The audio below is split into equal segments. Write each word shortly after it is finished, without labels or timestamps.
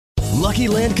Lucky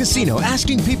Land Casino,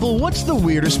 asking people, what's the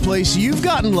weirdest place you've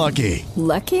gotten lucky?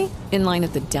 Lucky? In line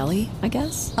at the deli, I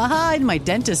guess? Aha, in my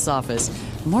dentist's office.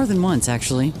 More than once,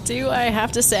 actually. Do I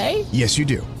have to say? Yes, you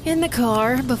do. In the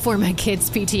car before my kids'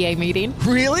 PTA meeting.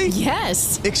 Really?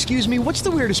 Yes. Excuse me, what's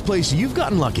the weirdest place you've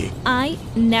gotten lucky? I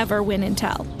never win and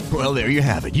tell. Well, there you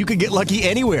have it. You can get lucky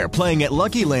anywhere, playing at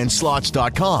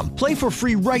LuckyLandSlots.com. Play for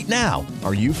free right now.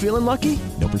 Are you feeling lucky?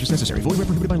 No purchase necessary. Void where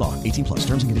prohibited by law. 18 plus.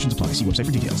 Terms and conditions apply. See website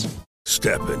for details.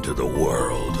 Step into the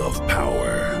world of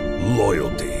power,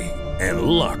 loyalty, and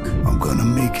luck. I'm gonna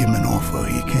make him an offer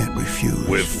he can't refuse.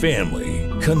 With family,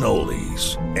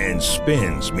 cannolis, and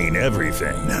spins mean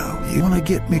everything. Now, you wanna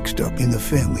get mixed up in the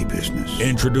family business.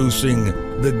 Introducing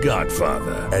The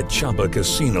Godfather at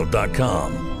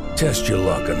ChumbaCasino.com. Test your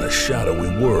luck in the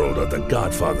shadowy world of The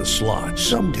Godfather slot.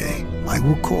 Someday, I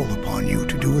will call upon you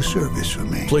to do a service for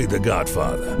me. Play The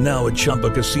Godfather, now at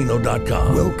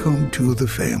ChumbaCasino.com. Welcome to the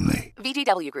family.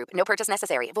 VGW Group. No purchase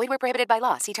necessary. Void where prohibited by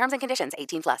law. See terms and conditions.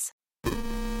 18 plus.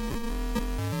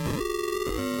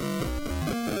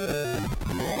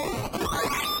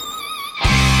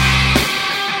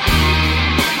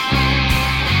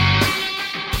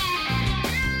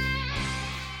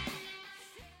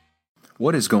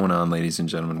 What is going on, ladies and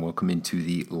gentlemen? Welcome into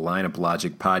the Lineup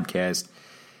Logic podcast,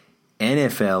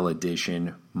 NFL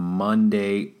edition,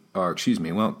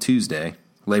 Tuesday,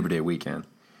 Labor Day weekend.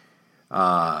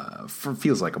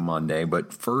 Feels like a Monday,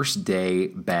 but first day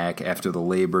back after the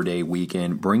Labor Day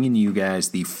weekend, bringing you guys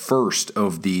the first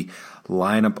of the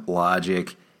Lineup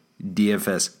Logic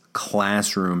DFS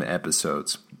classroom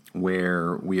episodes,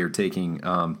 where we are taking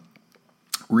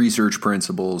research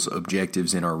principles,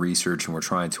 objectives in our research, and we're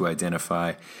trying to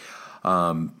identify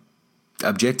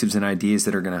objectives and ideas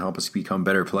that are going to help us become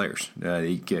better players.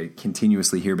 You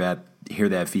continuously hear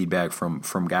that feedback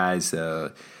from guys.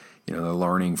 They're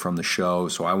learning from the show,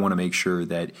 so I want to make sure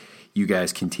that you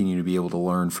guys continue to be able to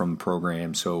learn from the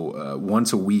program. So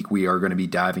once a week, we are going to be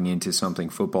diving into something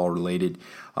football related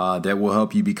that will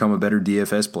help you become a better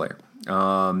DFS player.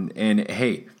 And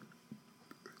hey,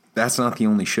 that's not the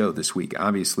only show this week.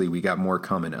 Obviously, we got more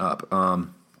coming up.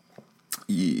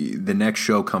 The next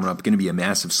show coming up is going to be a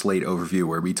massive slate overview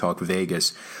where we talk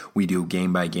Vegas. We do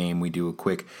game by game. We do a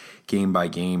quick game by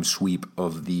game sweep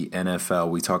of the NFL.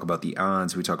 We talk about the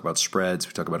odds. We talk about spreads.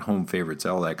 We talk about home favorites,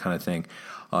 all that kind of thing.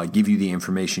 Give you the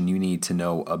information you need to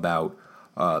know about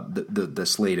the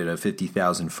slate at a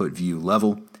 50,000-foot view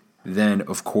level. Then,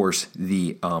 of course,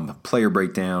 the player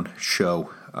breakdown show.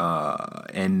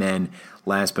 And then,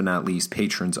 last but not least,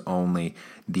 patrons only,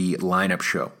 the lineup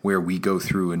show, where we go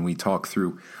through and we talk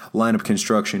through lineup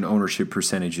construction, ownership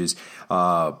percentages,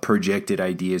 projected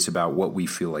ideas about what we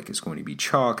feel like is going to be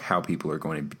chalk, how people are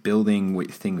going to be building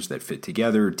with things that fit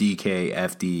together, DK,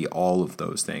 FD, all of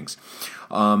those things.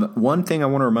 One thing I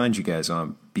want to remind you guys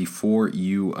on before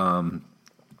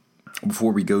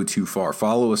we go too far,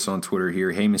 follow us on Twitter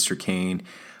here, Hey Mr. Kane,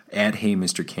 at Hey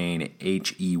Mr. Kane,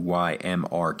 HEYMRKANE,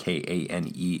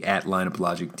 at Lineup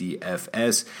Logic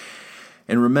DFS.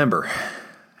 And remember,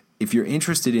 if you're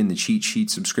interested in the cheat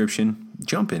sheet subscription,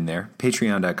 jump in there,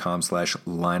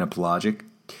 patreon.com/lineuplogic.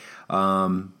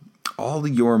 All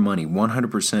your money,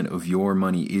 100% of your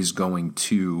money is going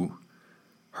to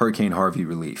Hurricane Harvey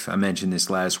relief. I mentioned this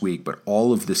last week, but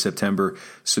all of the September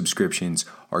subscriptions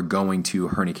are going to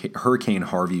Hurricane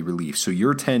Harvey relief. So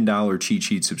your $10 cheat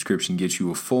sheet subscription gets you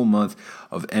a full month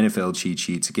of NFL cheat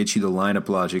sheets. It gets you the Lineup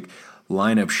Logic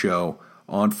lineup show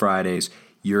on Fridays.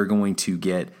 You're going to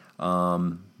get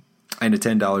and a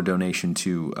 $10 donation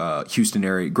to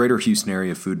Greater Houston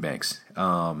area food banks.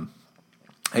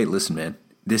 Hey, listen, man,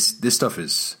 this stuff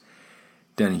is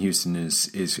down in Houston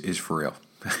is for real.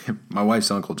 My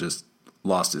wife's uncle just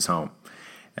lost his home.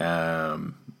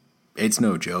 It's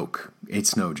no joke.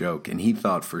 It's no joke. And he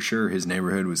thought for sure his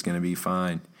neighborhood was going to be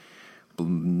fine.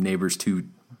 Neighbors two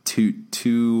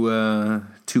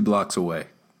blocks away,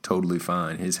 totally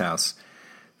fine. His house,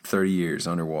 30 years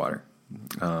underwater.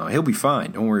 He'll be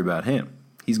fine. Don't worry about him.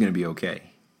 He's going to be okay.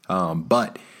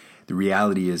 But the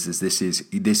reality is this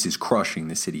is crushing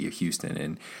the city of Houston,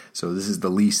 and so this is the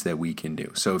least that we can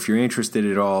do. So if you're interested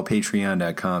at all,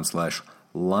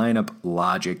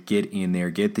 patreon.com/lineuplogic. Get in there,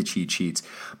 get the cheat sheets.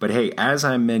 But hey, as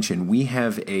I mentioned, we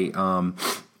have a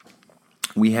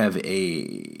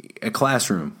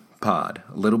classroom pod,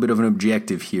 a little bit of an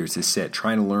objective here to set,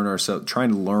 trying to learn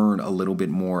a little bit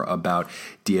more about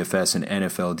DFS and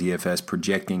NFL DFS,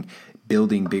 projecting,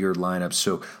 building bigger lineups.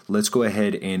 So let's go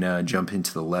ahead and jump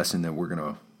into the lesson that we're going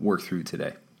to work through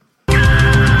today. We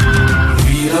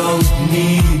don't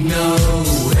need no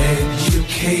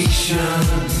education.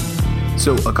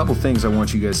 So a couple things I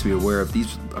want you guys to be aware of.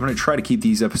 I'm going to try to keep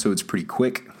these episodes pretty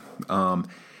quick. But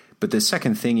the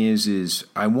second thing is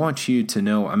I want you to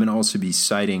know I'm going to also be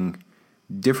citing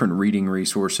different reading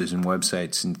resources and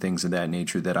websites and things of that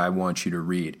nature that I want you to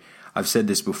read. I've said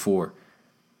this before.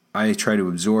 I try to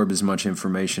absorb as much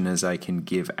information as I can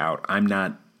give out. I'm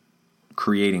not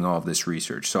creating all of this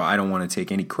research, so I don't want to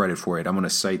take any credit for it. I'm going to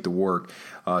cite the work.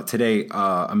 Today,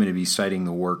 I'm going to be citing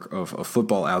the work of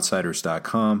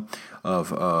FootballOutsiders.com, of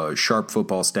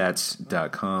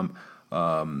SharpFootballStats.com,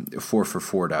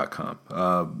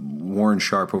 4for4.com. Warren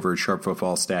Sharp over at Sharp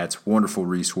Football Stats, wonderful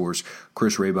resource.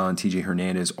 Chris Raybon, TJ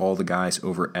Hernandez, all the guys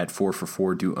over at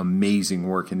 4for4 do amazing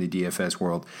work in the DFS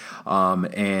world.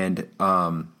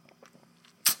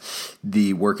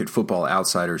 The work at Football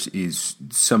Outsiders is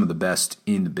some of the best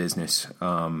in the business.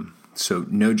 So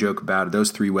no joke about it.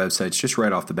 Those three websites, just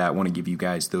right off the bat, I want to give you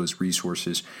guys those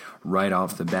resources right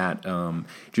off the bat,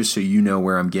 just so you know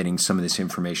where I'm getting some of this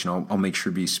information. I'll make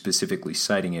sure to be specifically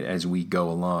citing it as we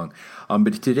go along.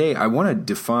 But today I want to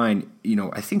define,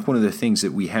 I think one of the things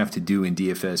that we have to do in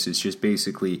DFS is just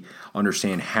basically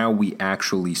understand how we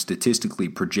actually statistically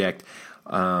project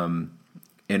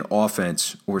an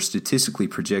offense or statistically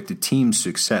project a team's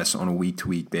success on a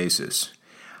week-to-week basis.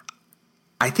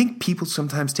 I think people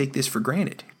sometimes take this for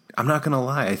granted. I'm not going to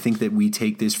lie. I think that we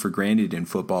take this for granted in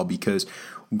football because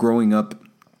growing up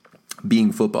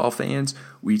being football fans,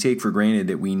 we take for granted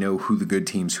that we know who the good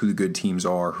teams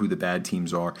are, who the bad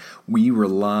teams are. We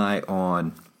rely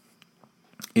on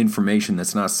information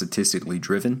that's not statistically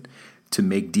driven to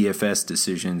make DFS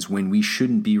decisions when we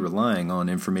shouldn't be relying on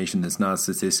information that's not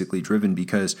statistically driven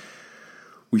because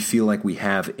we feel like we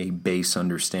have a base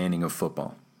understanding of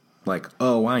football. Like,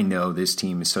 oh, I know this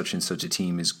team is such and such a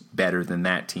team is better than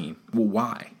that team. Well,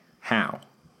 why? How?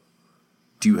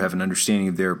 Do you have an understanding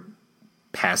of their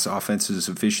pass offense's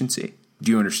efficiency?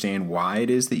 Do you understand why it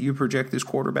is that you project this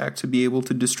quarterback to be able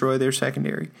to destroy their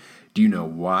secondary? Do you know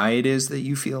why it is that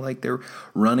you feel like their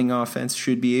running offense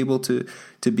should be able to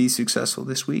be successful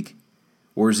this week?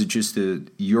 Or is it just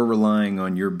you're relying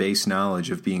on your base knowledge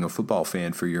of being a football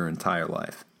fan for your entire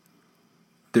life?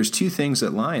 There's two things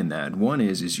that lie in that. One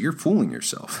is you're fooling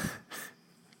yourself.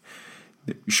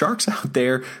 Sharks out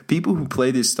there, people who play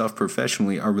this stuff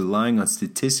professionally are relying on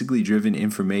statistically driven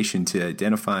information to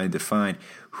identify and define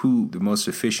who the most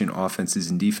efficient offenses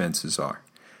and defenses are.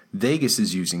 Vegas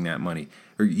is using that money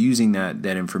or using that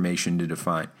information to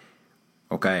define.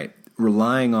 Okay,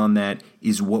 relying on that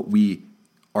is what we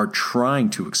are trying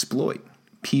to exploit.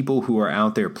 People who are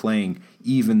out there playing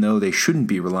even though they shouldn't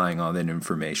be relying on that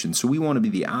information. So we want to be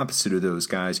the opposite of those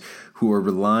guys who are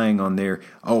relying on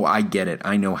I get it.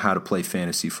 I know how to play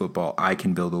fantasy football. I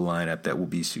can build a lineup that will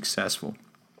be successful.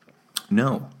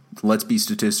 No. Let's be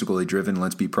statistically driven,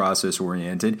 let's be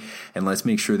process-oriented, and let's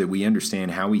make sure that we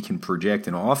understand how we can project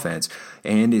an offense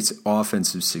and its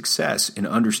offensive success and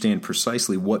understand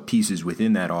precisely what pieces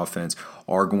within that offense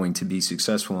are going to be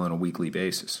successful on a weekly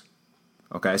basis.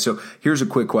 Okay, so here's a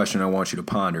quick question I want you to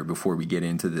ponder before we get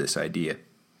into this idea.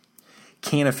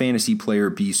 Can a fantasy player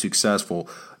be successful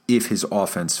if his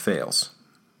offense fails?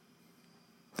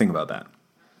 Think about that.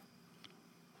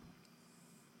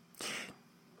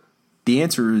 The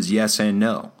answer is yes and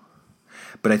no.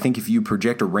 But I think if you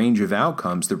project a range of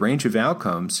outcomes, the range of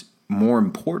outcomes, more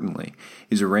importantly,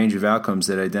 is a range of outcomes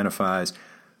that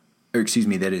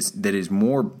that is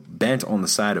more bent on the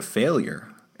side of failure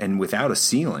and without a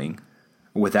ceiling,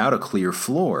 without a clear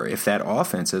floor, if that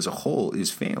offense as a whole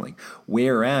is failing.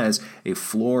 Whereas a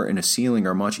floor and a ceiling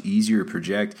are much easier to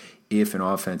project if an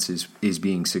offense is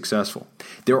being successful.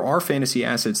 There are fantasy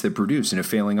assets that produce in a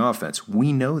failing offense.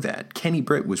 We know that. Kenny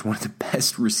Britt was one of the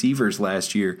best receivers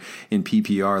last year in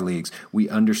PPR leagues. We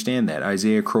understand that.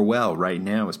 Isaiah Crowell right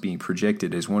now is being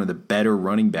projected as one of the better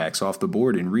running backs off the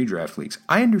board in redraft leagues.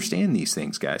 I understand these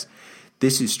things, guys.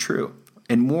 This is true.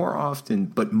 And more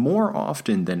often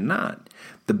than not,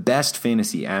 the best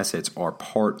fantasy assets are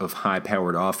part of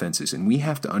high-powered offenses, and we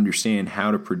have to understand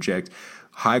how to project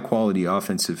high-quality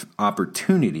offensive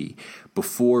opportunity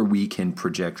before we can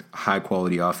project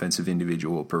high-quality offensive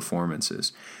individual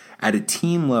performances. At a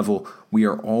team level, we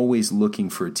are always looking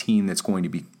for a team that's going to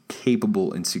be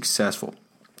capable and successful.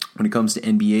 When it comes to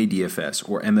NBA DFS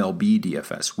or MLB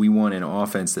DFS, we want an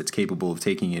offense that's capable of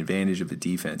taking advantage of the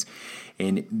defense.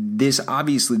 And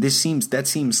that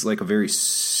seems like a very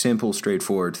simple,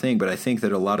 straightforward thing, but I think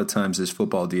that a lot of times as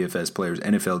football DFS players,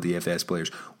 NFL DFS players,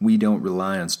 we don't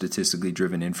rely on statistically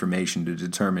driven information to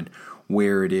determine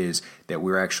where it is that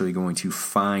we're actually going to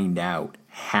find out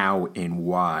how and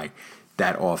why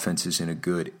that offense is in a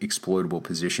good, exploitable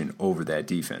position over that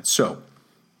defense. So,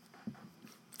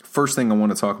 First thing I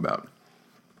want to talk about.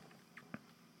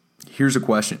 Here's a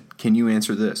question. Can you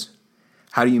answer this?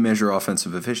 How do you measure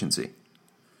offensive efficiency?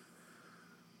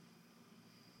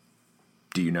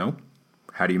 Do you know?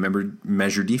 How do you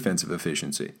measure defensive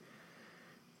efficiency?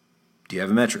 Do you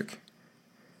have a metric?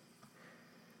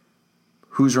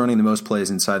 Who's running the most plays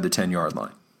inside the 10-yard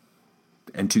line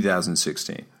in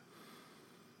 2016?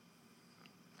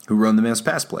 Who ran the most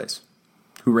pass plays?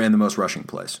 Who ran the most rushing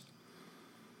plays?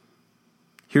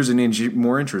 Here's a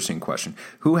more interesting question.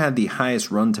 Who had the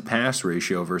highest run-to-pass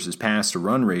ratio versus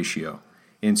pass-to-run ratio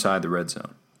inside the red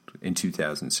zone in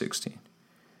 2016?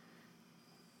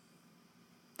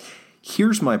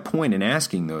 Here's my point in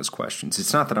asking those questions.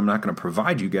 It's not that I'm not going to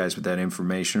provide you guys with that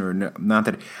information, or not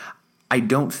that I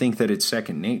don't think that it's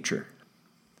second nature.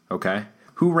 Okay?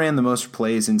 Who ran the most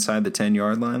plays inside the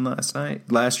 10-yard line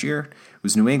last year? It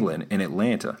was New England and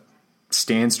Atlanta.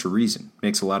 Stands to reason.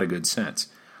 Makes a lot of good sense.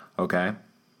 Okay?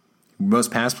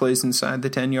 Most pass plays inside the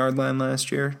 10-yard line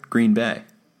last year? Green Bay.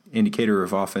 Indicator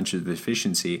of offensive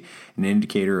efficiency, an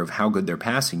indicator of how good their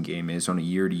passing game is on a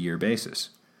year-to-year basis.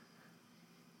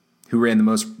 Who ran the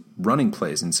most running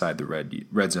plays inside the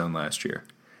red zone last year?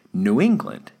 New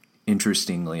England,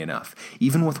 interestingly enough.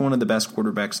 Even with one of the best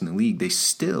quarterbacks in the league, they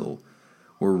still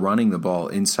were running the ball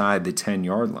inside the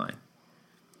 10-yard line.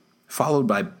 Followed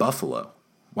by Buffalo.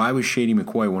 Why was Shady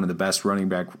McCoy one of the best running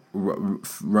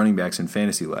backs in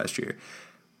fantasy last year?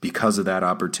 Because of that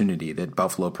opportunity that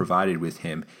Buffalo provided with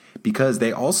him. Because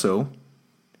they also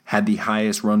had the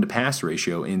highest run-to-pass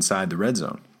ratio inside the red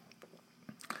zone.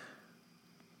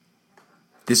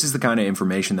 This is the kind of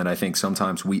information that I think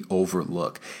sometimes we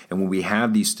overlook. And when we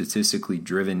have these statistically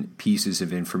driven pieces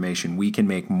of information, we can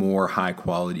make more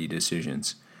high-quality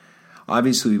decisions.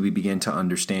 Obviously, we begin to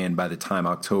understand by the time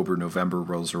October, November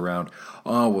rolls around,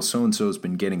 oh, well, so-and-so's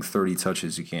been getting 30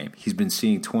 touches a game. He's been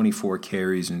seeing 24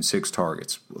 carries and 6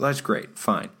 targets. Well, that's great.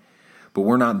 Fine. But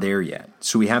we're not there yet.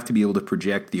 So we have to be able to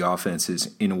project the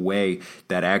offenses in a way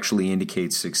that actually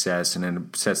indicates success and then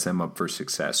sets them up for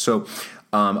success. So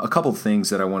a couple of things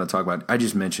that I want to talk about. I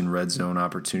just mentioned red zone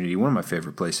opportunity. One of my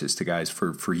favorite places to guys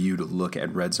for you to look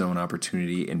at red zone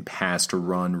opportunity and pass to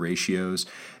run ratios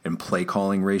and play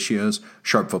calling ratios,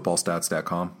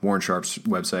 sharpfootballstats.com. Warren Sharp's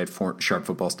website,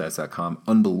 sharpfootballstats.com.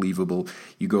 Unbelievable.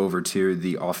 You go over to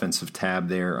the offensive tab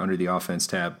there, under the offense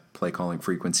tab, play calling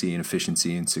frequency and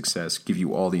efficiency and success. Give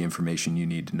you all the information you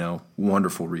need to know.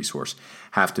 Wonderful resource.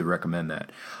 Have to recommend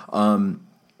that.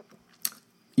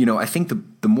 I think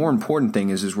the more important thing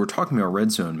is we're talking about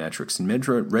red zone metrics, and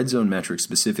red zone metrics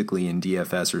specifically in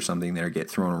DFS are something that get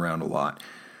thrown around a lot.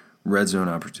 Red zone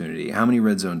opportunity. How many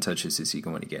red zone touches is he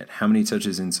going to get? How many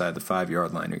touches inside the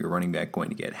 5-yard line are your running back going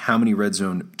to get? How many red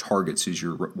zone targets is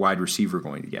your wide receiver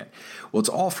going to get? Well, it's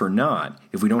all for naught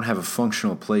if we don't have a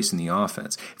functional place in the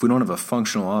offense. If we don't have a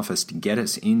functional offense to get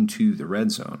us into the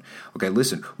red zone. Okay,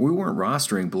 listen, we weren't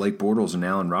rostering Blake Bortles and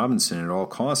Allen Robinson at all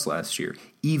costs last year,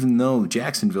 even though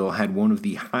Jacksonville had one of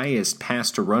the highest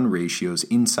pass-to-run ratios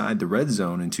inside the red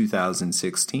zone in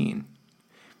 2016.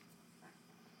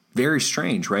 Very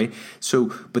strange, right?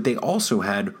 But they also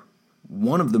had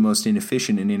one of the most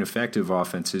inefficient and ineffective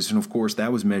offenses, and of course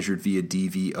that was measured via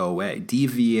DVOA.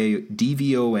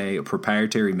 DVOA, a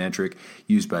proprietary metric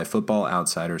used by Football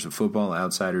Outsiders of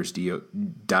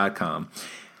footballoutsiders.com.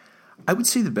 I would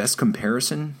say the best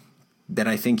comparison that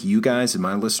I think you guys in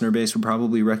my listener base would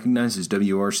probably recognize is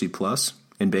WRC Plus.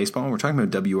 In baseball, we're talking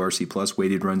about WRC Plus,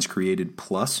 weighted runs created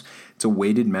plus. It's a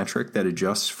weighted metric that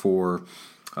adjusts for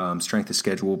strength of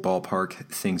schedule, ballpark,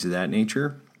 things of that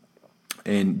nature.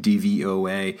 And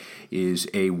DVOA is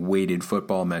a weighted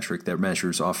football metric that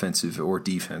measures offensive or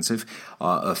defensive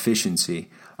efficiency.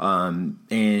 And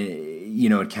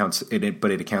it counts,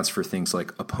 but it accounts for things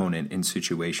like opponent and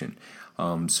situation.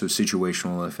 So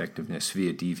situational effectiveness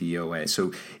via DVOA.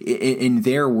 So in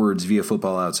their words, via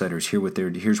Football Outsiders,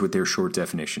 here's what their short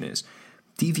definition is.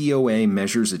 DVOA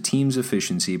measures a team's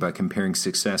efficiency by comparing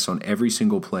success on every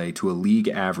single play to a league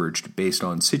averaged based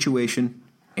on situation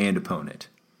and opponent.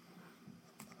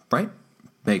 Right?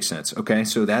 Makes sense. Okay,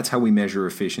 so that's how we measure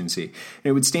efficiency. And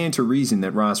it would stand to reason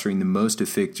that rostering the most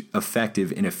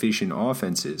effective and efficient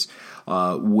offenses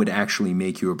would actually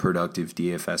make you a productive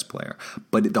DFS player.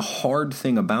 But the hard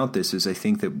thing about this is I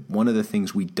think that one of the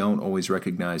things we don't always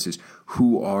recognize is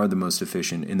who are the most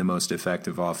efficient and the most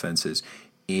effective offenses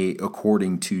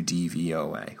according to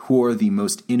DVOA. Who are the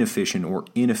most inefficient or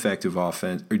ineffective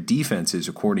offense or defenses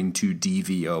according to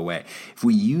DVOA? If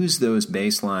we use those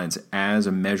baselines as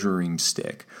a measuring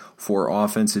stick for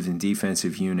offensive and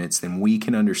defensive units, then we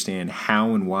can understand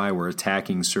how and why we're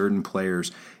attacking certain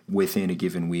players within a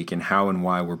given week and how and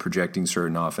why we're projecting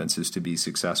certain offenses to be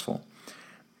successful.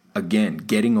 Again,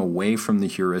 getting away from the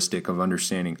heuristic of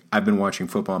understanding, I've been watching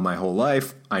football my whole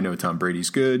life, I know Tom Brady's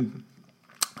good,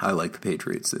 I like the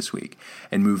Patriots this week,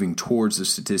 and moving towards the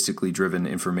statistically driven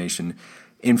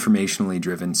informationally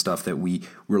driven stuff that we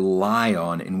rely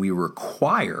on and we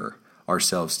require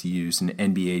ourselves to use in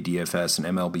NBA DFS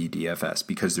and MLB DFS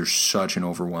because there's such an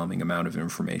overwhelming amount of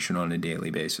information on a daily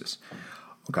basis.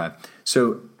 Okay,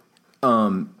 so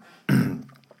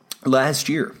last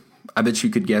year, I bet you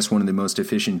could guess one of the most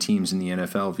efficient teams in the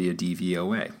NFL via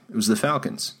DVOA. It was the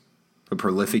Falcons. A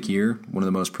prolific year, one of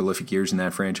the most prolific years in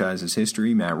that franchise's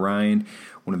history. Matt Ryan,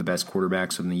 one of the best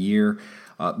quarterbacks of the year.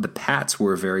 The Pats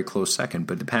were a very close second,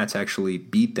 but the Pats actually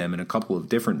beat them in a couple of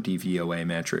different DVOA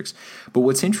metrics. But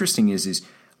what's interesting is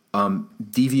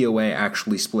DVOA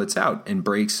actually splits out and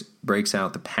breaks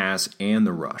out the pass and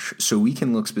the rush. So we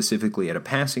can look specifically at a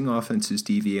passing offense's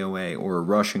DVOA or a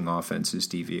rushing offense's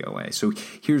DVOA. So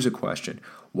here's a question.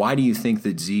 Why do you think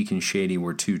that Zeke and Shady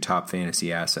were two top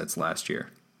fantasy assets last year?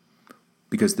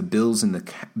 Because the Bills and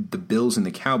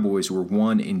the Cowboys were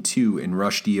 1 and 2 in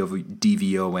rush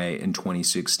DVOA in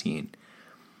 2016.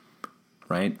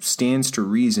 Right? Stands to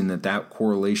reason that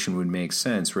correlation would make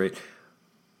sense, right?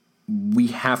 We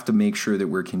have to make sure that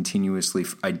we're continuously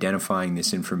identifying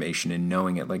this information and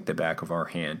knowing it like the back of our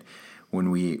hand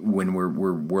when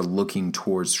we're looking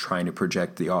towards trying to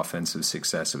project the offensive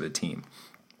success of a team.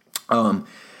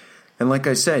 And like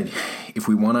I said, if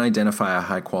we want to identify a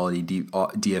high-quality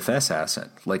DFS asset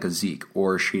like a Zeke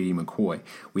or a Shady McCoy,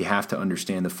 we have to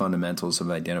understand the fundamentals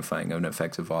of identifying an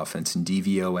effective offense, and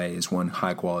DVOA is one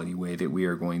high-quality way that we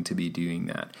are going to be doing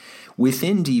that.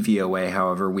 Within DVOA,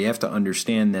 however, we have to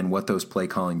understand then what those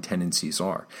play-calling tendencies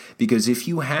are. Because if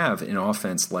you have an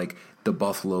offense like the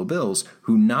Buffalo Bills,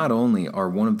 who not only are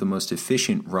one of the most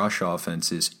efficient rush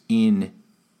offenses in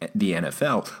the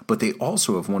NFL, but they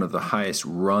also have one of the highest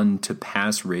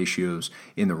run-to-pass ratios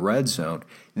in the red zone,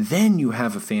 then you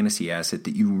have a fantasy asset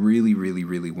that you really, really,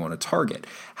 really want to target.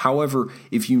 However,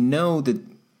 if you know that,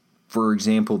 for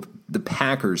example, the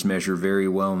Packers measure very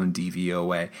well in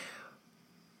DVOA,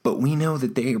 but we know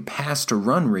that their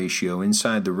pass-to-run ratio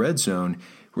inside the red zone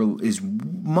is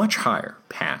much higher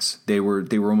pass. They were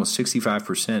almost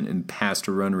 65% in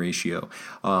pass-to-run ratio.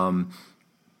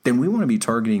 Then we want to be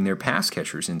targeting their pass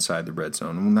catchers inside the red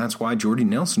zone. And that's why Jordy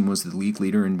Nelson was the league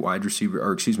leader in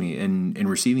in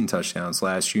receiving touchdowns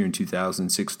last year in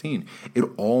 2016. It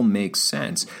all makes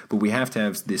sense, but we have to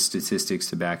have the statistics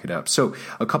to back it up. So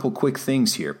a couple quick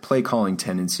things here. Play calling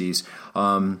tendencies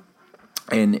and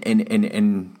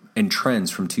trends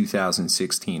from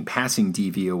 2016. Passing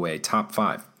DVOA, top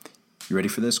 5. You ready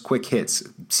for this? Quick hits.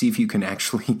 See if you can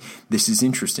actually, this is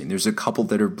interesting. There's a couple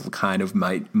that are kind of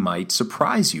might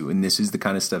surprise you, and this is the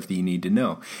kind of stuff that you need to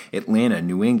know. Atlanta,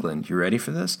 New England. You ready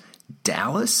for this?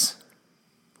 Dallas?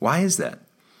 Why is that?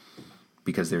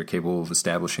 Because they're capable of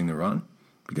establishing the run?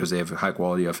 Because they have a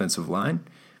high-quality offensive line?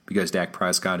 Because Dak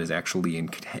Prescott is actually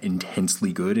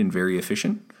intensely good and very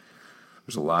efficient?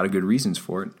 There's a lot of good reasons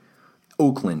for it.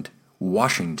 Oakland,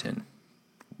 Washington.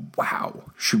 Wow.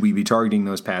 Should we be targeting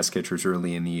those pass catchers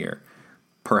early in the year?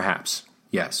 Perhaps.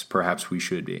 Yes, perhaps we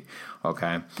should be.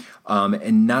 Okay.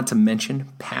 And not to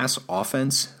mention pass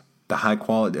offense,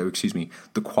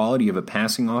 the quality of a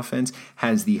passing offense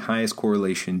has the highest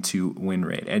correlation to win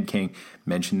rate. Ed King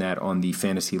mentioned that on the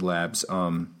Fantasy Labs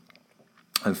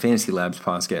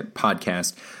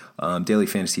podcast, Daily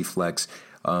Fantasy Flex,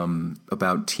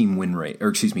 about team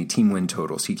win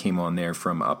totals. He came on there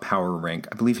from Power Rank.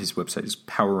 I believe his website is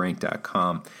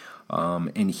powerrank.com.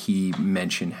 And he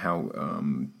mentioned how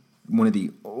one of the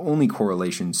only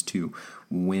correlations to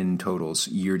win totals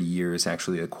year to year is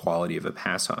actually the quality of a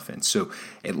pass offense. So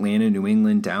Atlanta, New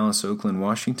England, Dallas, Oakland,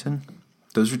 Washington,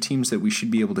 those are teams that we should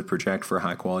be able to project for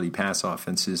high-quality pass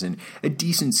offenses in a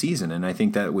decent season, and I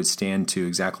think that would stand to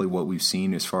exactly what we've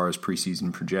seen as far as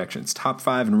preseason projections. Top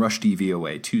 5 in rush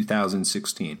DVOA,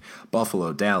 2016.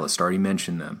 Buffalo, Dallas, already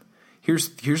mentioned them.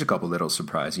 Here's a couple that'll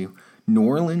surprise you. New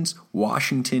Orleans,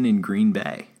 Washington, and Green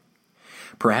Bay.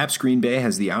 Perhaps Green Bay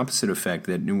has the opposite effect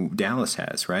that Dallas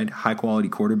has, right? High-quality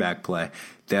quarterback play.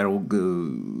 That'll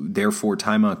go, therefore,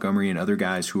 Ty Montgomery and other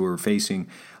guys who are facing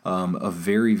a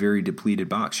very, very depleted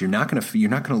box. You're not going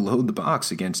to load the box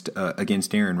against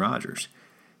Aaron Rodgers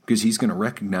because he's going to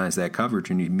recognize that coverage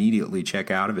and immediately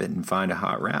check out of it and find a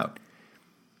hot route.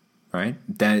 Right?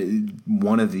 That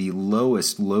one of the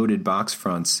lowest loaded box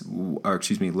rates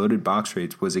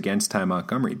was against Ty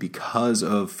Montgomery because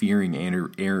of fearing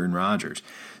Aaron Rodgers.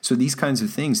 So these kinds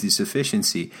of things, this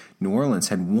efficiency, New Orleans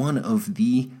had one of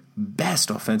the best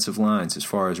offensive lines as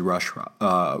far as rush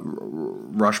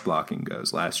blocking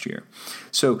goes last year.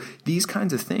 So these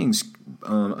kinds of things,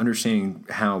 understanding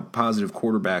how positive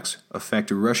quarterbacks affect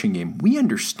a rushing game, we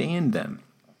understand them.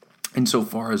 And so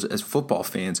far as football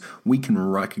fans, we can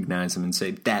recognize them and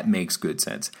say, that makes good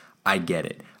sense. I get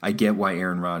it. I get why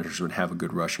Aaron Rodgers would have a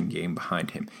good rushing game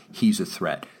behind him. He's a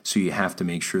threat, so you have to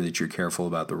make sure that you're careful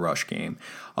about the rush game.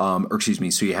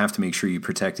 So you have to make sure you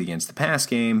protect against the pass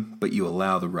game, but you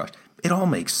allow the rush. It all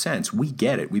makes sense. We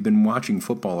get it. We've been watching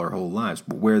football our whole lives,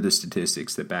 but where are the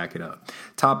statistics that back it up?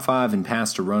 Top 5 in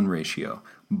pass-to-run ratio.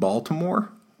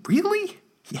 Baltimore? Really?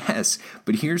 Yes,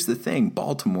 but here's the thing.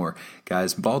 Baltimore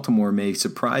may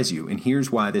surprise you, and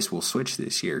here's why this will switch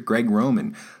this year. Greg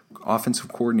Roman, offensive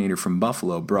coordinator from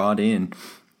Buffalo, brought in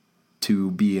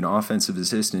to be an offensive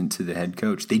assistant to the head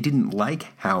coach. They didn't like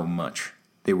how much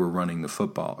they were throwing the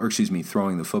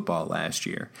football last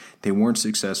year. They weren't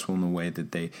successful in the way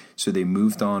that so they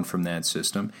moved on from that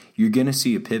system. You're going to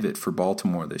see a pivot for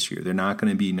Baltimore this year. They're not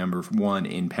going to be number 1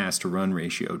 in pass-to-run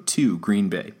ratio. 2, Green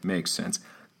Bay. Makes sense.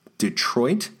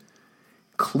 Detroit,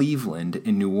 Cleveland,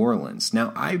 and New Orleans.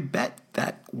 Now, I bet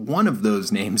that one of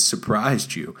those names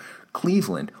surprised you.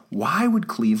 Cleveland. Why would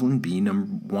Cleveland be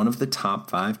one of the top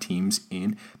 5 teams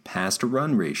in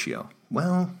pass-to-run ratio?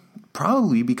 Well,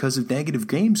 probably because of negative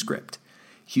game script.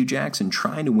 Hugh Jackson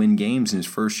trying to win games in his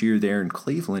first year there in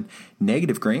Cleveland.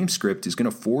 Negative game script is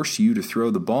going to force you to throw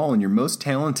the ball, and your most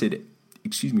talented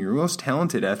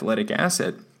athletic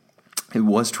asset, it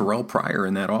was Terrell Pryor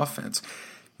in that offense.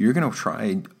 You're going to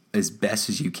try as best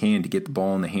as you can to get the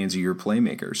ball in the hands of your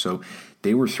playmaker. So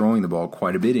they were throwing the ball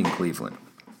quite a bit in Cleveland.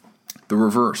 The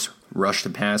reverse, rush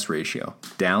to pass ratio.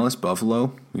 Dallas,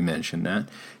 Buffalo, we mentioned that.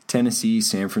 Tennessee,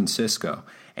 San Francisco,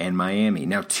 and Miami.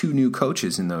 Now 2 new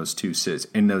coaches in those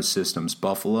systems,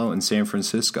 Buffalo and San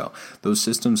Francisco. Those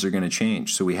systems are going to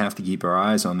change, so we have to keep our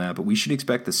eyes on that. But we should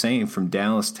expect the same from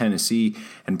Dallas, Tennessee,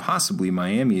 and possibly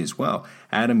Miami as well.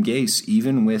 Adam Gase,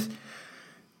 even with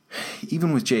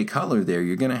Jay Cutler there,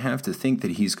 you're going to have to think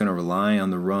that he's going to rely on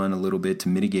the run a little bit to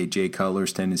mitigate Jay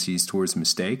Cutler's tendencies towards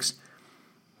mistakes.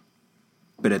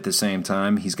 But at the same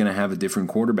time, he's going to have a different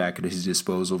quarterback at his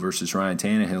disposal versus Ryan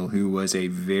Tannehill, who was a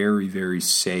very, very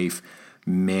safe,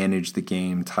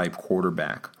 manage-the-game type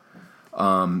quarterback.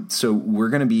 So we're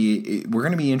going to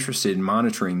be interested in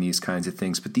monitoring these kinds of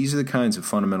things. But these are the kinds of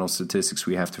fundamental statistics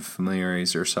we have to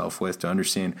familiarize ourselves with to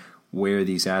understand where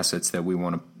these assets that we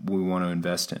want to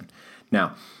invest in.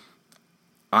 Now,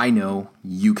 I know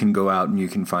you can go out and you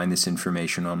can find this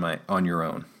information on your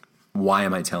own. Why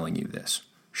am I telling you this?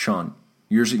 Sean,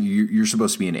 you're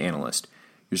supposed to be an analyst.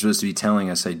 You're supposed to be telling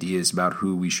us ideas about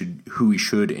who we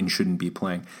should and shouldn't be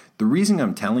playing. The reason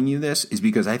I'm telling you this is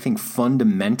because I think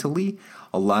fundamentally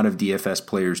a lot of DFS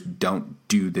players don't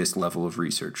do this level of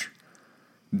research,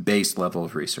 base level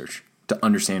of research, to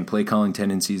understand play calling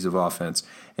tendencies of offense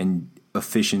and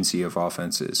efficiency of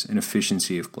offenses and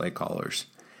efficiency of play callers.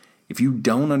 If you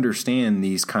don't understand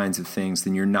these kinds of things,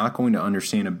 then you're not going to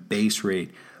understand a base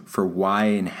rate for why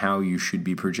and how you should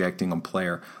be projecting a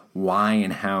player, why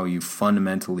and how you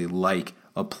fundamentally like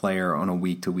a player on a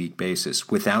week-to-week basis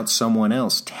without someone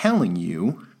else telling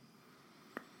you,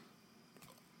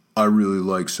 I really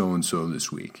like so-and-so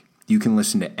this week. You can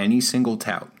listen to any single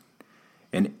tout,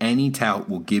 and any tout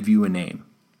will give you a name.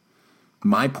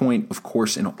 My point, of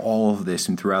course, in all of this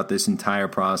and throughout this entire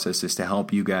process is to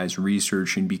help you guys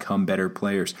research and become better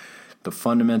players. The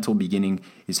fundamental beginning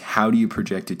is how do you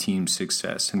project a team's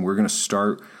success? And we're going to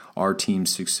start our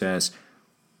team's success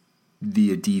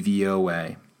via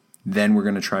DVOA. Then we're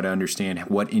going to try to understand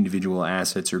what individual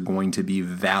assets are going to be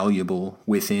valuable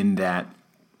within that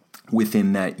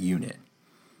unit.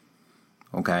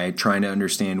 Okay, trying to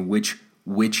understand which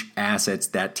assets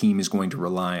that team is going to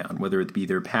rely on, whether it be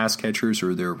their pass catchers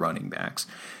or their running backs.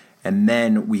 And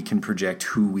then we can project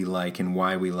who we like and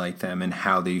why we like them and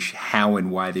how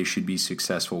and why they should be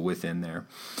successful within there.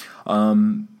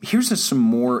 Here's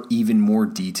some even more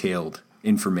detailed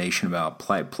information about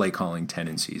play calling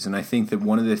tendencies. And I think that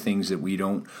one of the things that we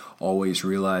don't always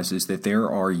realize is that there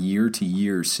are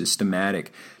year-to-year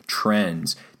systematic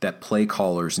trends that play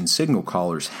callers and signal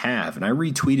callers have. And I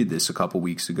retweeted this a couple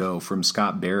weeks ago from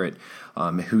Scott Barrett,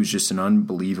 who's just an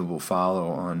unbelievable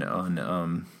follow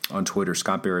on Twitter,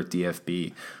 Scott Barrett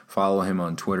DFB. Follow him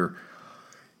on Twitter.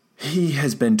 He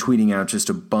has been tweeting out just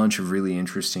a bunch of really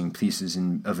interesting pieces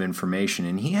of information,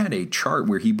 and he had a chart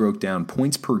where he broke down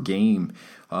points per game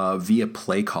via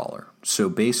play caller. So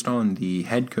based on the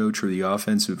head coach or the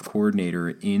offensive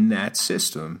coordinator in that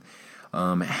system,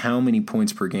 how many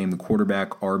points per game the quarterback,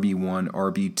 RB1,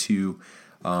 RB2,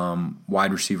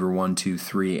 wide receiver 1, 2,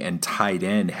 3, and tight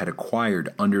end had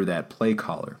acquired under that play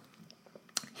caller.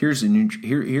 Here's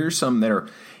some that are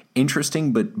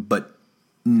interesting, but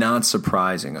not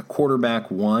surprising. A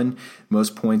quarterback 1,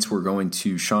 most points were going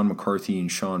to Sean McCarthy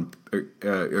and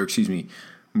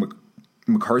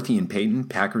McCarthy and Peyton,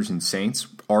 Packers and Saints.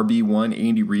 RB1,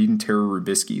 Andy Reid and Terry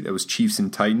Rubisky. That was Chiefs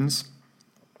and Titans.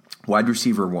 Wide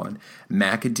receiver 1,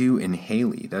 McAdoo and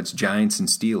Haley. That's Giants and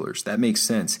Steelers. That makes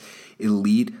sense.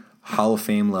 Elite Hall of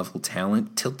Fame level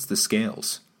talent tilts the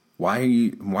scales. Why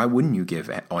wouldn't you give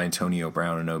Antonio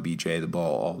Brown and OBJ the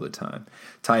ball all the time?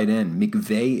 Tight end,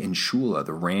 McVay and Shula,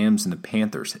 the Rams and the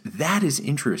Panthers. That is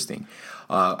interesting.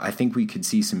 I think we could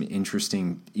see some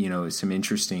interesting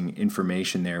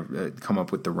information there come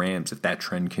up with the Rams if that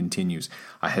trend continues.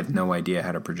 I have no idea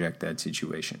how to project that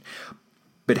situation.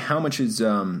 But how much is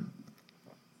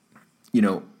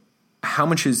how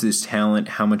much is this talent?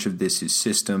 How much of this is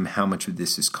system? How much of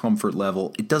this is comfort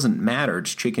level? It doesn't matter.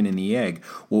 It's chicken and the egg.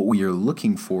 What we are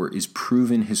looking for is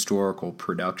proven historical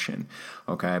production.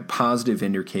 Okay, positive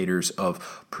indicators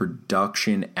of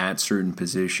production at certain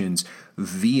positions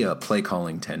via play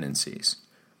calling tendencies.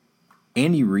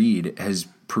 Andy Reid has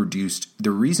produced.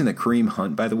 The reason that Kareem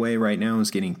Hunt, by the way, right now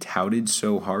is getting touted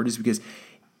so hard is because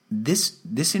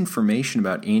this information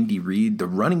about Andy Reid, the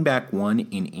running back 1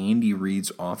 in Andy Reid's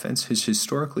offense, has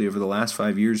historically over the last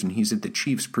 5 years, when he's at the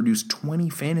Chiefs, produced 20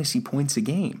 fantasy points a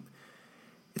game.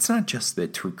 It's not just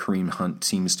that Kareem Hunt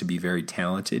seems to be very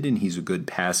talented and he's a good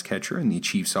pass catcher and the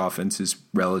Chiefs' offense is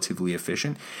relatively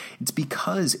efficient. It's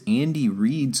because Andy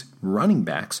Reid's running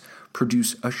backs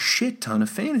produce a shit ton of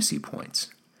fantasy points.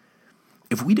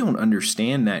 If we don't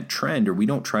understand that trend, or we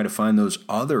don't try to find those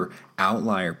other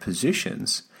outlier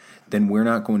positions, then we're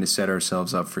not going to set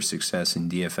ourselves up for success in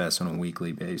DFS on a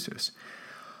weekly basis.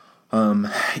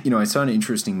 I saw an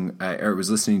interesting, I was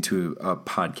listening to a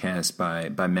podcast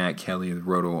by Matt Kelly of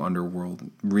Roto Underworld,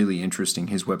 really interesting.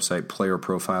 His website,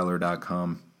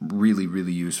 playerprofiler.com, really,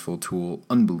 really useful tool,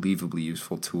 unbelievably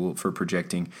useful tool for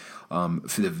projecting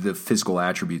for the physical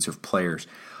attributes of players.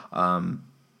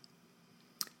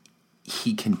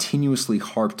 He continuously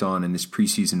harped on in this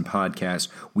preseason podcast,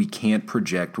 we can't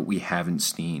project what we haven't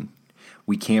seen.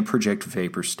 We can't project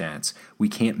vapor stats. We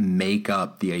can't make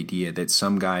up the idea that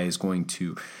some guy is going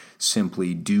to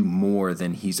simply do more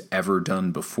than he's ever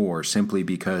done before simply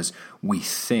because we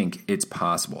think it's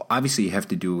possible. Obviously, you have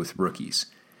to do it with rookies.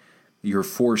 You're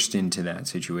forced into that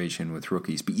situation with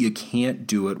rookies, but you can't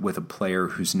do it with a player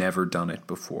who's never done it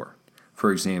before.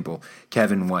 For example,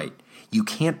 Kevin White. You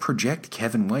can't project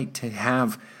Kevin White to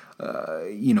have,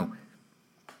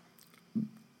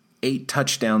 8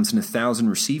 touchdowns and 1,000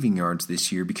 receiving yards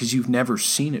this year because you've never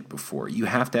seen it before. You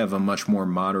have to have a much more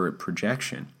moderate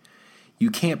projection.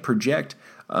 You can't project,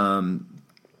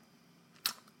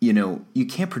 you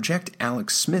can't project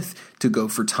Alex Smith to go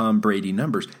for Tom Brady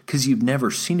numbers because you've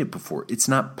never seen it before. It's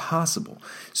not possible.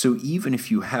 So even if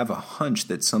you have a hunch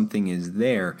that something is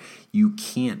there, you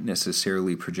can't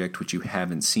necessarily project what you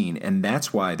haven't seen. And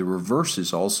that's why the reverse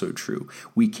is also true.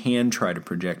 We can try to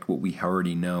project what we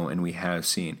already know and we have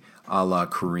seen, a la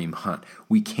Kareem Hunt.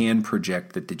 We can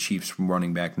project that the Chiefs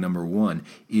running back number 1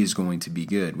 is going to be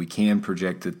good. We can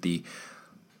project that the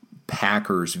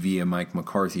Packers via Mike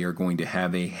McCarthy are going to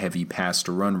have a heavy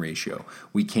pass-to-run ratio.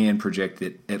 We can project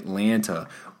that Atlanta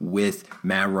with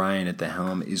Matt Ryan at the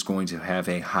helm is going to have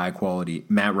a high-quality,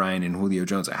 Matt Ryan and Julio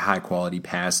Jones, a high-quality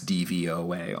pass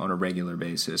DVOA on a regular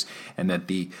basis, and that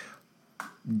the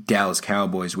Dallas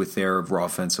Cowboys with their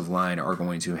offensive line are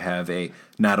going to have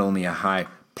not only a high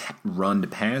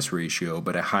run-to-pass ratio,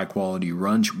 but a high-quality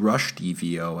rush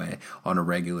DVOA on a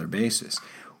regular basis.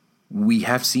 We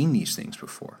have seen these things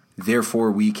before.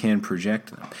 Therefore, we can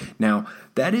project them. Now,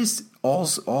 that is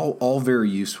all very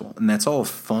useful, and that's all a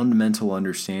fundamental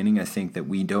understanding I think that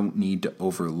we don't need to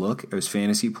overlook as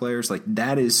fantasy players. Like,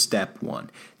 that is step 1.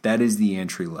 That is the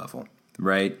entry level,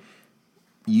 right?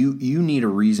 You need a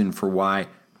reason for why,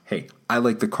 hey, I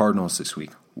like the Cardinals this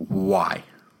week. Why?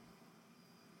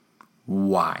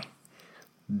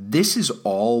 This is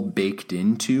all baked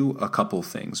into a couple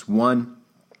things. One,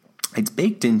 it's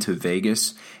baked into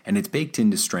Vegas, and it's baked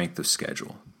into strength of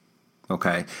schedule.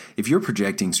 Okay? If you're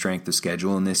projecting strength of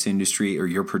schedule in this industry, or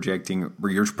you're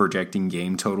projecting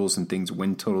game totals and things,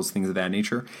 win totals, things of that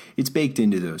nature, it's baked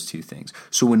into those two things.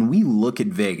 So when we look at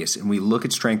Vegas and we look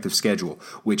at strength of schedule,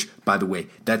 which, by the way,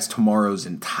 that's tomorrow's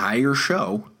entire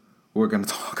show, we're going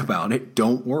to talk about it.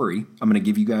 Don't worry. I'm going to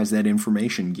give you guys that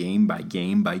information game by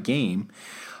game by game.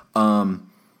 I'm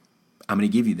going to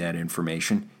give you that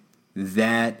information.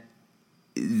 That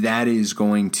that is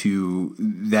going to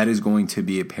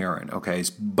be apparent, okay?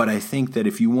 But I think that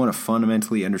if you want to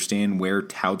fundamentally understand where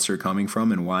touts are coming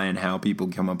from and why and how people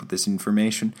come up with this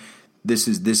information, this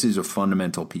is a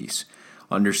fundamental piece.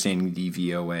 Understanding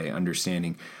DVOA,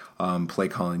 understanding play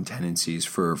calling tendencies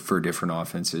for different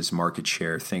offenses, market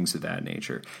share, things of that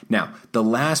nature. Now, the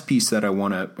last piece that I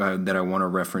want to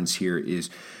reference here is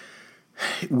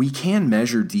we can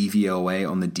measure DVOA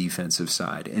on the defensive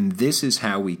side, and this is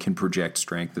how we can project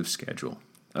strength of schedule.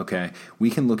 Okay, we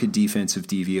can look at defensive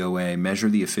DVOA, measure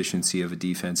the efficiency of a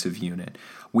defensive unit.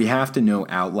 We have to know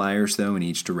outliers, though, in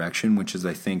each direction, which is,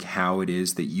 I think, how it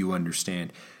is that you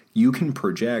understand. You can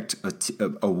project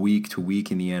a week to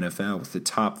week in the NFL with the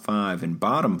top 5 and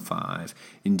bottom 5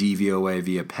 in DVOA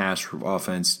via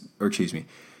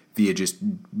via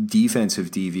just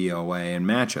defensive DVOA and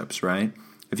matchups, right?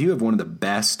 If you have one of the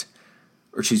best,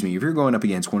 if you're going up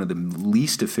against one of the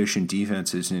least efficient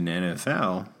defenses in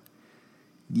NFL,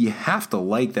 you have to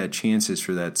like that chances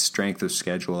for that strength of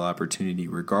schedule opportunity,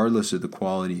 regardless of the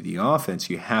quality of the offense.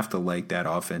 You have to like that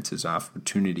offense's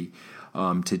opportunity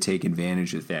to take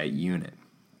advantage of that unit.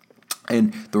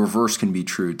 And the reverse can be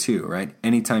true too, right?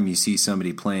 Anytime you see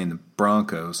somebody playing the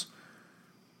Broncos,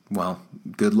 well,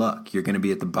 good luck. You're going to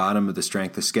be at the bottom of the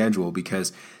strength of schedule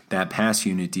because that pass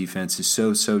unit defense is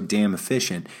so damn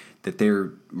efficient that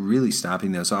they're really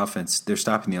stopping those offense. They're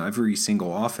stopping every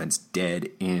single offense dead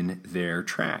in their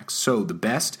tracks. So the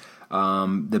best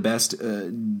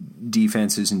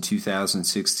defenses in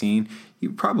 2016,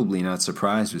 you're probably not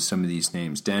surprised with some of these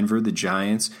names. Denver, the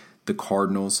Giants, the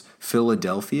Cardinals,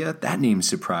 Philadelphia, that name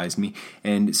surprised me,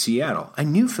 and Seattle. I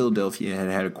knew Philadelphia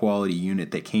had a quality unit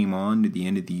that came on to the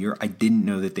end of the year. I didn't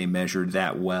know that they measured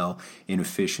that well in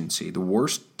efficiency. The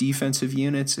worst defensive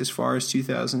units as far as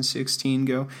 2016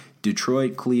 go,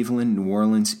 Detroit, Cleveland, New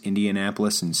Orleans,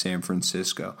 Indianapolis, and San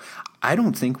Francisco. I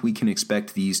don't think we can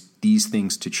expect these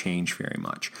things to change very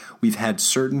much. We've had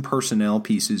certain personnel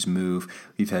pieces move.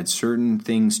 We've had certain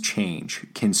things change.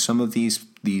 Can some of these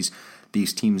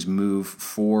teams move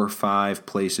 4 or 5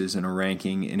 places in a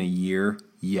ranking in a year?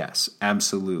 Yes,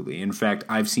 absolutely. In fact,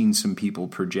 I've seen some people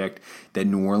project that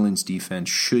New Orleans defense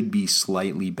should be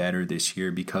slightly better this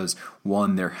year because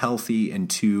 1, they're healthy, and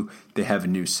 2, they have a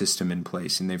new system in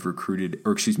place and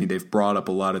they've brought up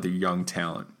a lot of their young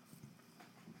talent.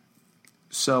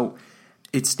 So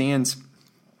it stands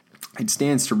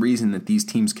to reason that these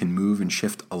teams can move and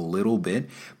shift a little bit,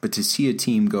 but to see a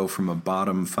team go from a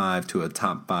bottom 5 to a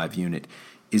top 5 unit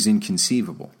is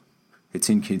inconceivable. It's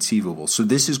inconceivable. So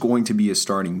this is going to be a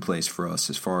starting place for us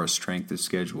as far as strength of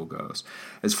schedule goes.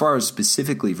 As far as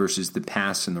specifically versus the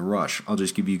pass and the rush, I'll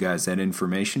just give you guys that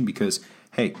information because,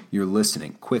 hey, you're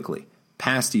listening quickly.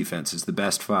 Pass defense is the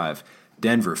best 5.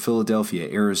 Denver,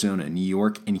 Philadelphia, Arizona, New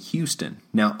York, and Houston.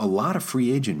 Now, a lot of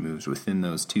free agent moves within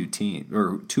those two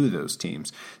of those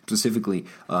teams. Specifically,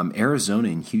 Arizona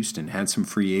and Houston had some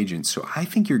free agents, so I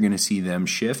think you're going to see them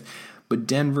shift. But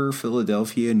Denver,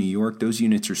 Philadelphia, New York, those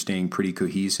units are staying pretty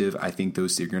cohesive. I think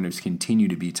they're going to continue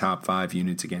to be top 5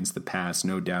 units against the pass,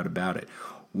 no doubt about it.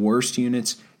 Worst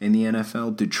units in the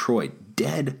NFL, Detroit,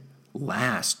 dead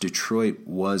last. Detroit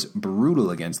was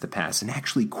brutal against the pass and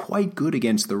actually quite good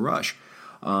against the rush.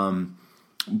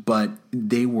 But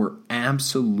they were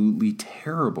absolutely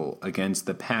terrible against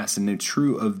the pass, and it's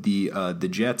true of the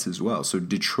Jets as well. So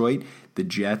Detroit, the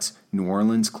Jets, New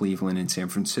Orleans, Cleveland, and San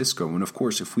Francisco. And of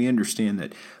course, if we understand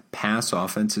that pass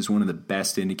offense is one of the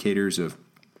best indicators of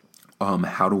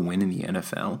how to win in the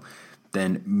NFL,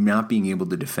 then not being able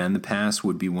to defend the pass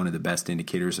would be one of the best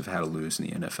indicators of how to lose in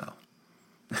the NFL.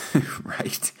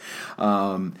 Right?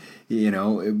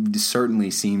 It certainly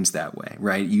seems that way,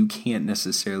 right? You can't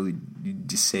necessarily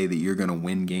say that you're going to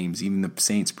win games. Even the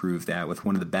Saints proved that with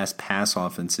one of the best pass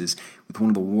offenses, with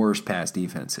one of the worst pass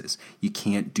defenses. You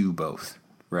can't do both,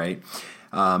 right?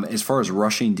 As far as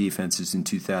rushing defenses in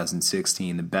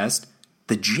 2016, the best,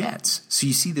 the Jets. So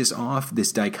you see this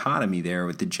dichotomy there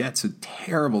with the Jets, a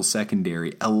terrible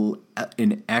secondary,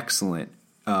 an excellent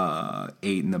 8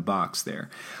 in the box there.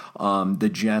 The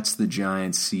Jets, the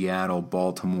Giants, Seattle,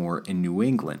 Baltimore, and New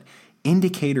England.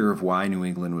 Indicator of why New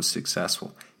England was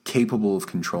successful. Capable of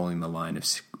controlling the line of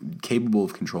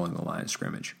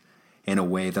scrimmage in a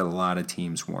way that a lot of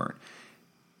teams weren't.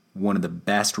 One of the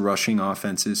best rushing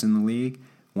offenses in the league.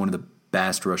 One of the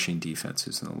best rushing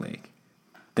defenses in the league.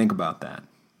 Think about that.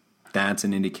 That's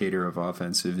an indicator of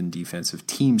offensive and defensive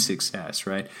team success,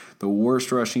 right? The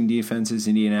worst rushing defenses,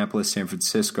 Indianapolis, San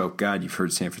Francisco. God, you've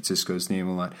heard San Francisco's name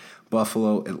a lot.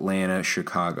 Buffalo, Atlanta,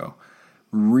 Chicago.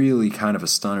 Really kind of a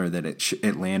stunner that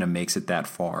Atlanta makes it that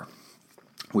far.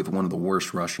 with one of the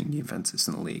worst rushing defenses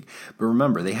in the league. But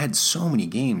remember, they had so many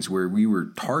games where we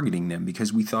were targeting them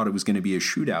because we thought it was going to be a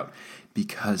shootout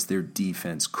because their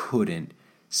defense couldn't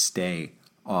stay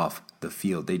off the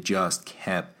field. They just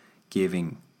kept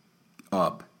giving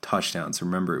up touchdowns.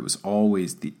 Remember, it was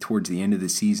always towards the end of the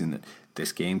season that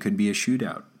this game could be a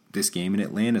shootout. This game in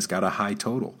Atlanta's got a high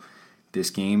total. This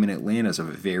game in Atlanta's a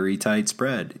very tight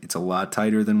spread. It's a lot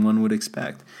tighter than one would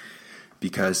expect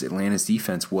because Atlanta's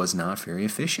defense was not very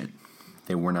efficient.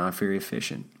 They were not very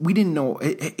efficient. We didn't know.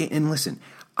 And listen,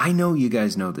 I know you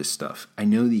guys know this stuff. I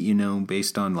know that you know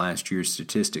based on last year's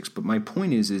statistics. But my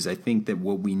point is I think that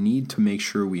what we need to make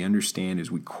sure we understand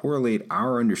is we correlate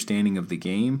our understanding of the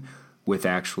game with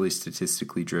actually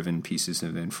statistically driven pieces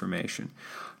of information.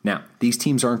 Now, these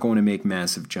teams aren't going to make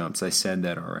massive jumps. I said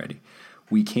that already.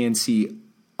 We can see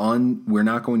we're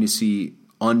not going to see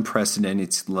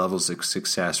unprecedented levels of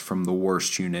success from the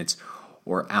worst units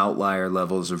or outlier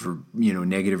levels of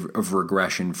negative of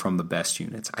regression from the best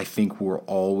units. I think we're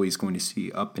always going to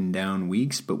see up and down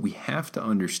weeks, but we have to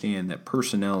understand that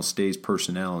personnel stays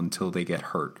personnel until they get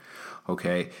hurt.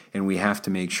 Okay? And we have to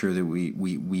make sure that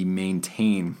we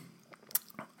maintain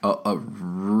a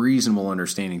reasonable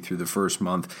understanding through the first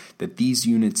month that these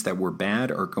units that were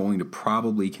bad are going to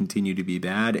probably continue to be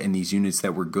bad, and these units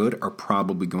that were good are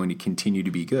probably going to continue to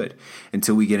be good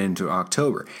until we get into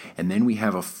October. And then we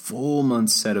have a full month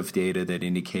set of data that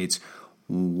indicates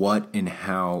what and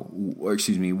how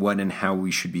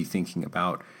we should be thinking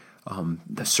about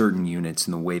the certain units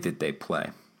and the way that they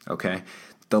play. Okay?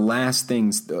 The last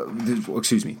thing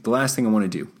I want to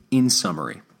do, in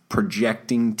summary,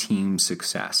 projecting team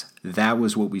success. That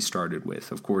was what we started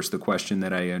with. Of course, the question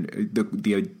that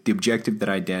the objective that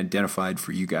I identified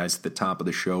for you guys at the top of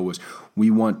the show was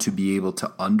we want to be able to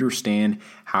understand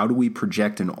how do we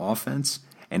project an offense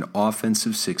and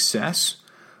offensive success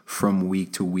from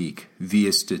week to week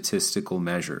via statistical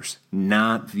measures,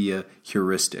 not via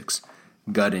heuristics,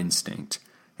 gut instinct,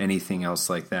 anything else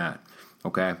like that.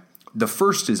 Okay? The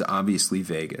first is obviously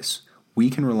Vegas. We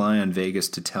can rely on Vegas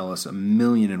to tell us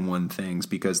 1,000,001 things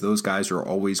because those guys are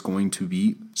always going to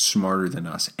be smarter than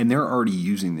us. And they're already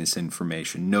using this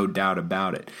information, no doubt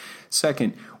about it.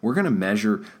 Second, we're going to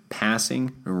measure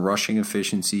passing and rushing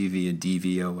efficiency via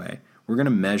DVOA. We're going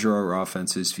to measure our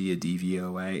offenses via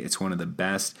DVOA. It's one of the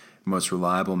best, most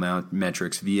reliable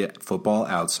metrics via Football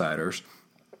Outsiders.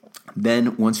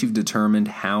 Then, once you've determined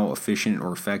how efficient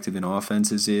or effective an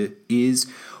offense is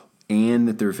and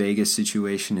that their Vegas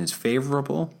situation is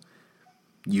favorable,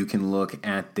 you can look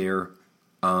at their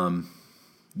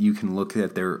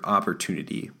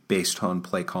opportunity based on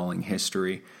play calling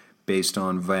history, based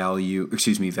on volume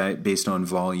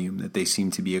that they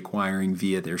seem to be acquiring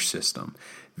via their system,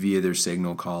 via their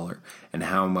signal caller, and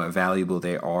how valuable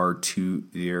they are to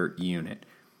their unit.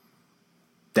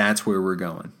 That's where we're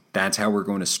going. That's how we're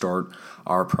going to start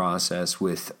our process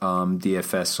with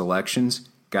DFS selections.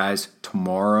 Guys,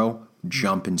 tomorrow,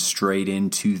 jumping straight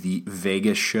into the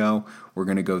Vegas show, we're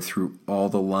going to go through all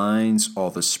the lines, all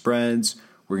the spreads.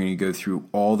 We're going to go through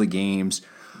all the games,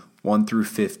 1 through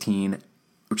 16,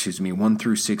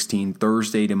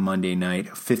 Thursday to Monday night,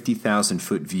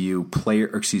 50,000-foot view,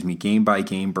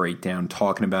 game-by-game breakdown,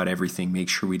 talking about everything, make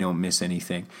sure we don't miss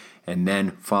anything, and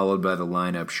then followed by the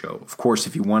lineup show. Of course,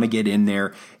 if you want to get in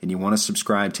there and you want to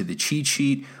subscribe to the cheat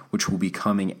sheet, which will be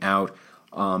coming out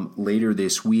later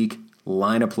this week,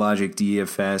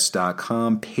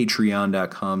 lineuplogicdfs.com,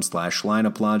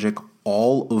 patreon.com/lineuplogic.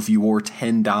 All of your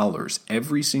 $10,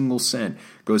 every single cent,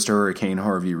 goes to Hurricane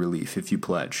Harvey relief if you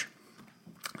pledge.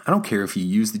 I don't care if you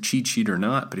use the cheat sheet or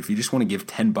not, but if you just want to give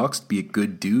 $10 to be a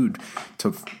good dude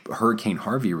to Hurricane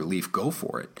Harvey relief, go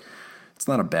for it. It's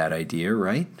not a bad idea,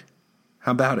 right?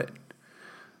 How about it?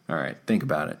 All right, think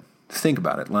about it.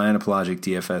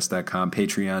 lineuplogicdfs.com,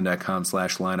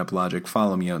 patreon.com/lineuplogic.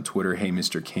 Follow me on Twitter, Hey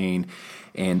Mr. Kane,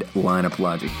 and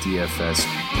lineuplogic DFS.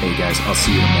 Hey guys, I'll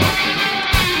see you tomorrow.